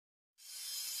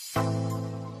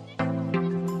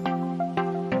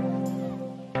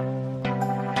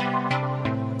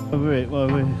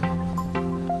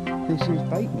This is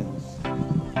Bateman's.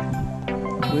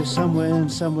 We're somewhere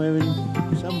and somewhere in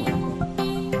somewhere.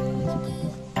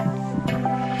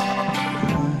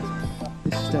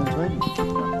 This is down 20.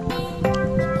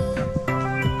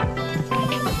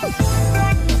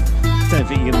 Don't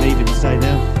think you can leave it to stay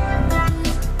now.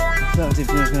 I felt as if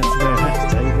you were going to have to wear a hat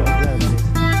today, but I'm glad of it.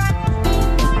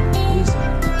 These are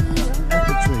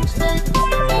apple trees.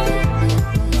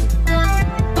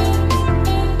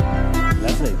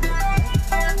 Lovely.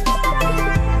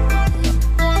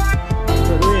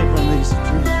 But we had one of these trees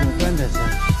from my granddad's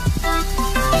house.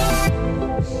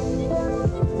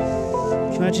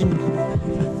 Can you imagine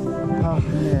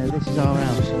parking there? This is our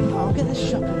house. Oh, get the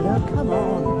shopping now, come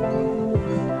on.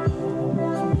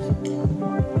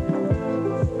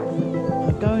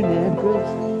 Go in there, Chris.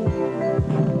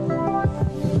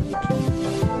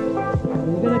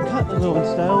 You're going to cut the lawn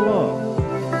today or what?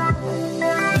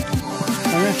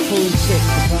 I'm going to pull in 6 to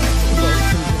cut the lawn.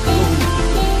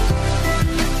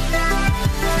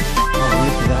 Oh,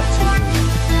 look at that too.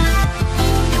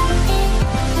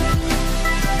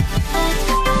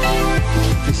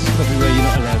 This is probably where you're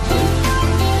not allowed to.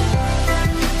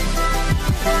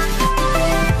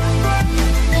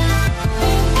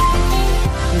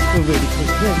 Really because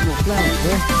there's more flowers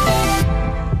there.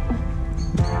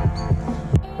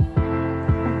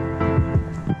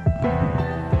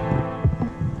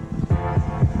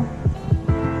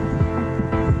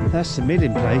 That's the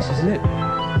milling place, isn't it?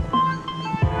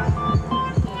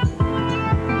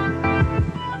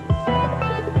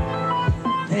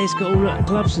 Hey, it's got all the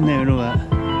gloves in there and all that.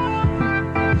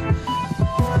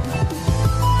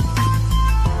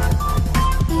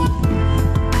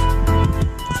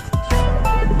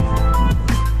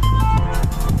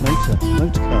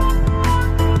 Motor car.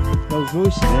 Rolls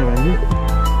Royce in there, ain't it?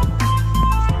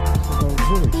 Rolls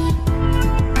Royce.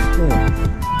 There.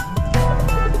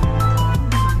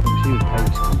 She was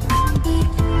paid.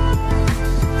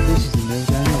 This is the mill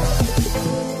down here.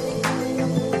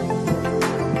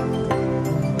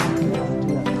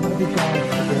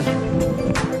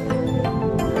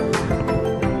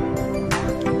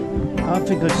 I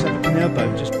think I'd set up an elbow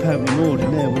just permanently moored in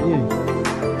there, wouldn't you?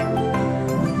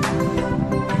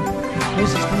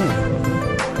 Where's this going?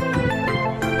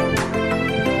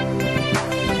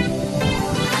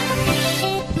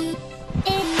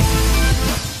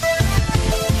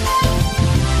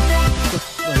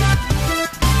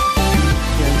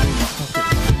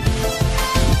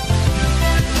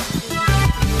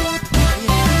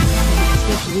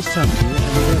 Especially this time of year,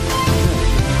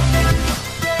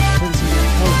 and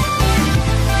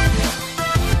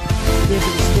yeah,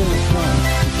 but it's still fun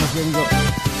because we haven't got.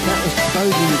 That was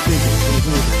supposing the biggest, so it's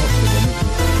always a popular one, isn't it?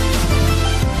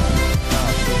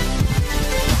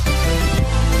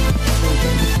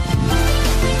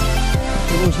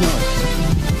 It was nice.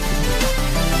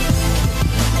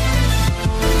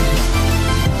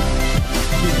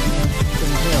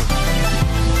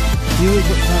 You always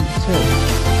got time to tell.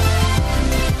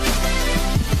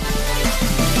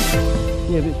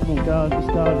 Yeah, but it's small gardens,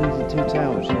 gardens and 2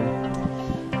 towers, yeah.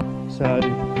 So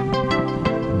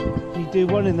you do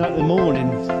one in like the morning,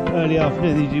 early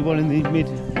afternoon, you do one in the mid.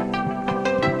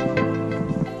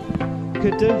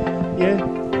 Could do, yeah.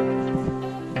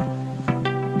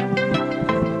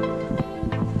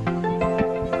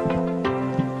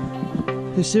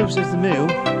 It still says the mill.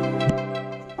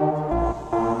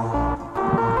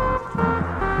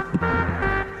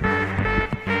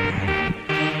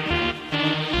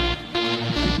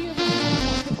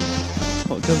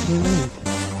 What goes in there?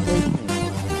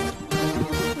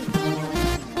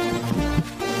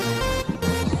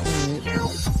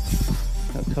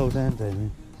 Cold hand,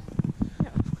 Bateman.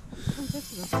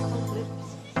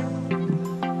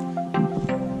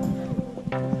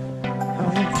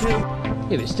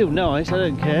 Yeah, but it's still nice, I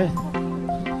don't care.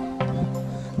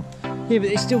 Yeah, but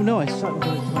it's still nice, it's like we've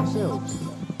got it to ourselves.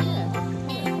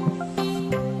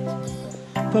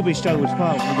 Probably struggle to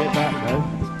park when we get back though.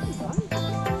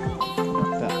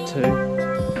 About 2.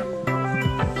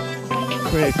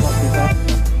 3 o'clock we're back.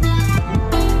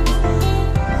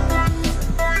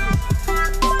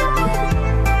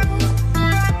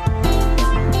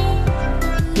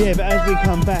 Yeah, but as we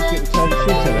come back, it will turn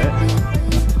shit of it.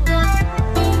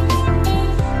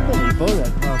 Don't really bother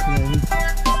that parking area.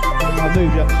 I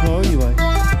moved up tomorrow anyway.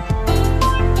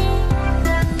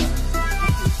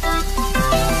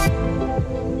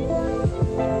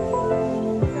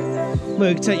 Well,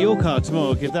 you can take your car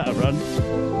tomorrow, give that a run.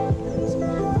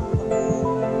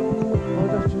 Why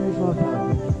do I have to move my car?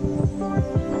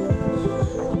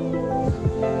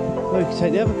 Well, you can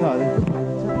take the other car then.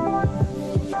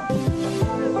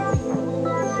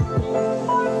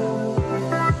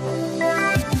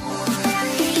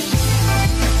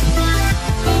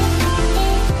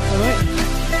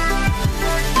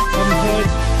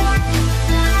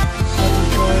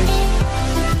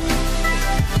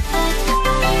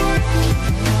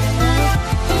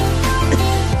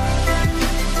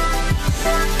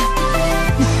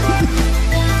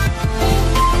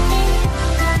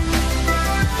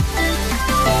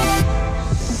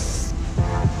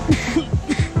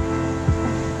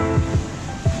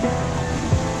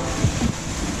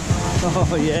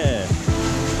 Oh yeah.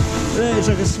 Look, it's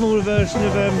like a smaller version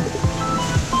of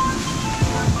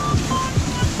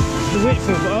the width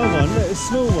of our one. Look, a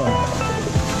small one.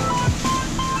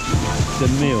 The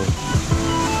mill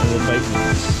and the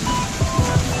Batemans.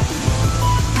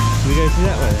 We go through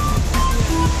that way then?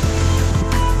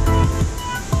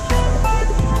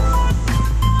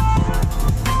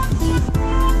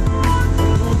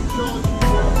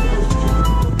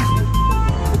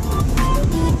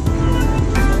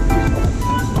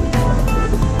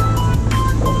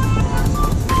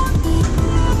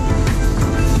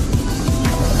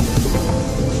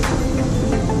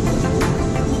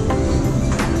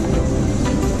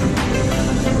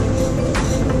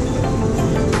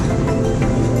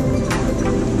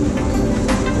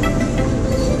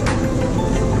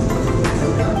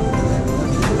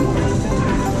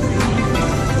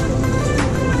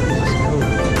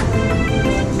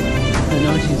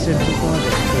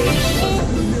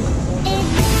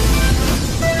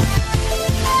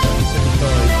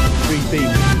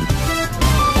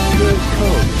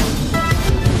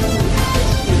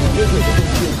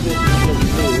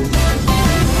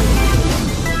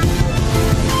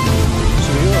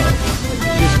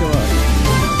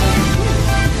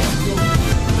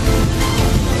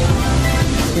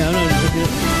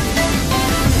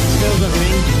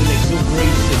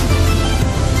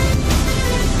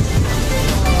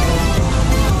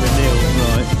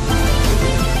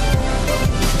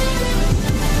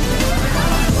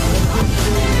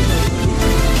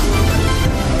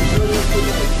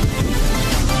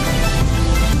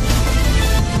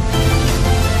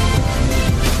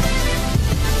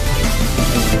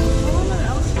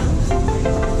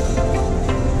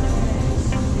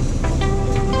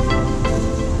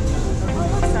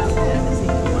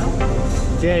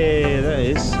 Yeah, that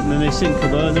is. And then they sink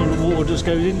them and all the water just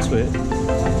goes into it.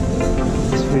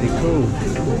 It's really cool.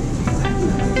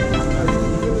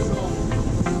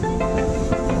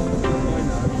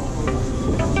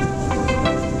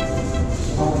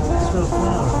 I smell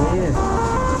flowers over here.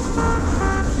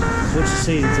 So what you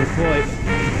see is they're quite...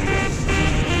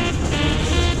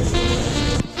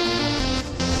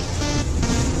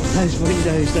 Those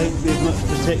windows don't give much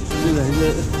protection, do they?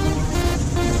 Look.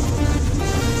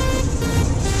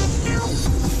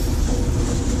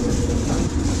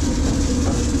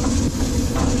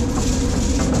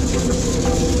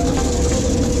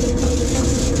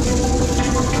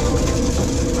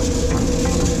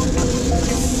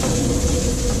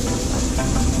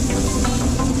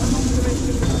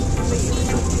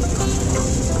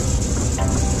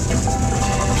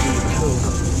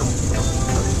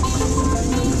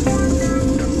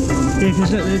 Yeah,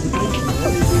 because look, there's a basin.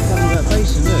 There's that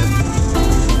basin, look.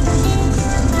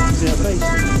 See that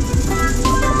basin?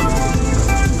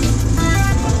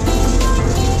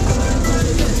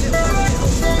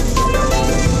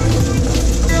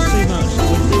 Too much, it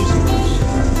wouldn't do so much.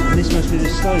 And this must be the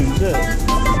stone, look.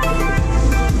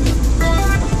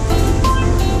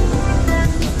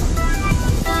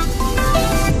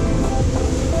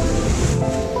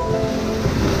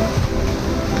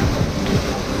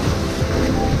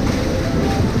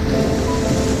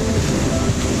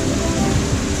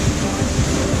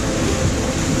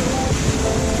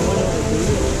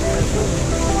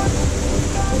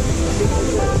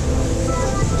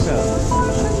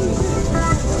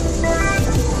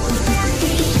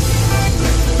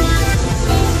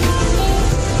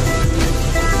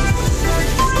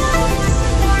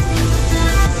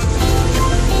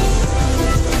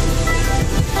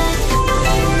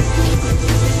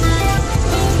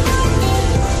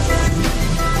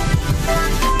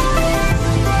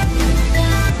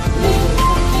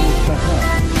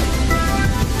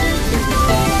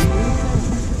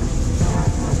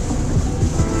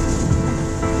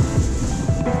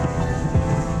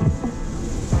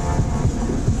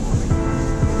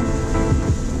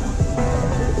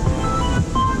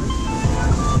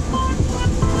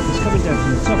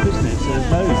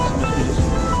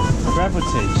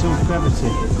 Gravity, some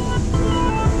gravity.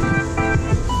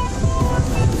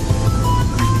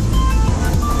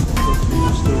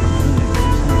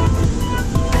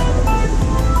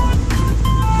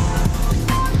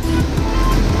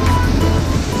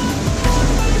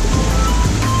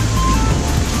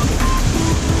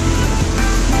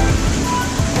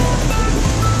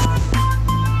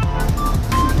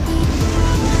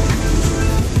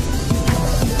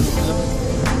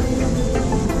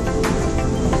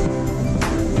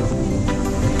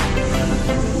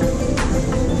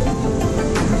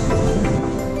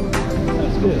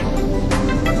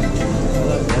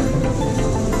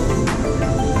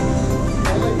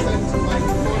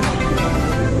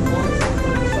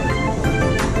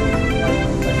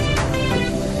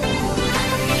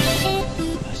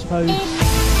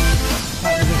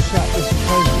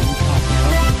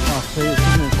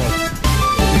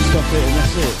 bit and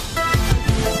that's it.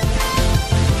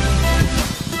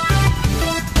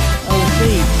 Oh, the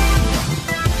seeds.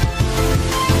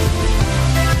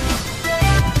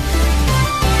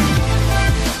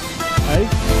 Oh?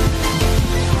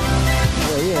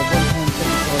 Well, yeah,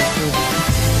 £1.75.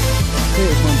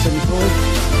 Here's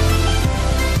 £1.75.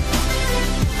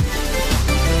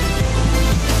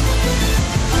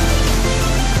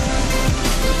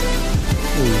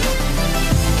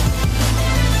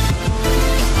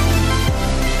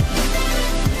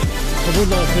 I would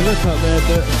like to look up there,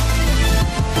 but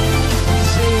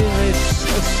see, there's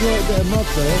a slight bit of mud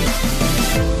there.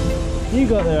 You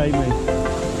got there, Amy.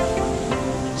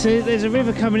 See, there's a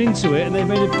river coming into it, and they've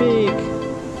made a big.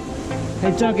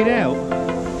 They dug it out.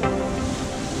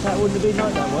 That wouldn't have been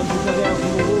like that one. They dug it out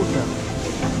from the water.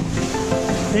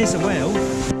 There's a well.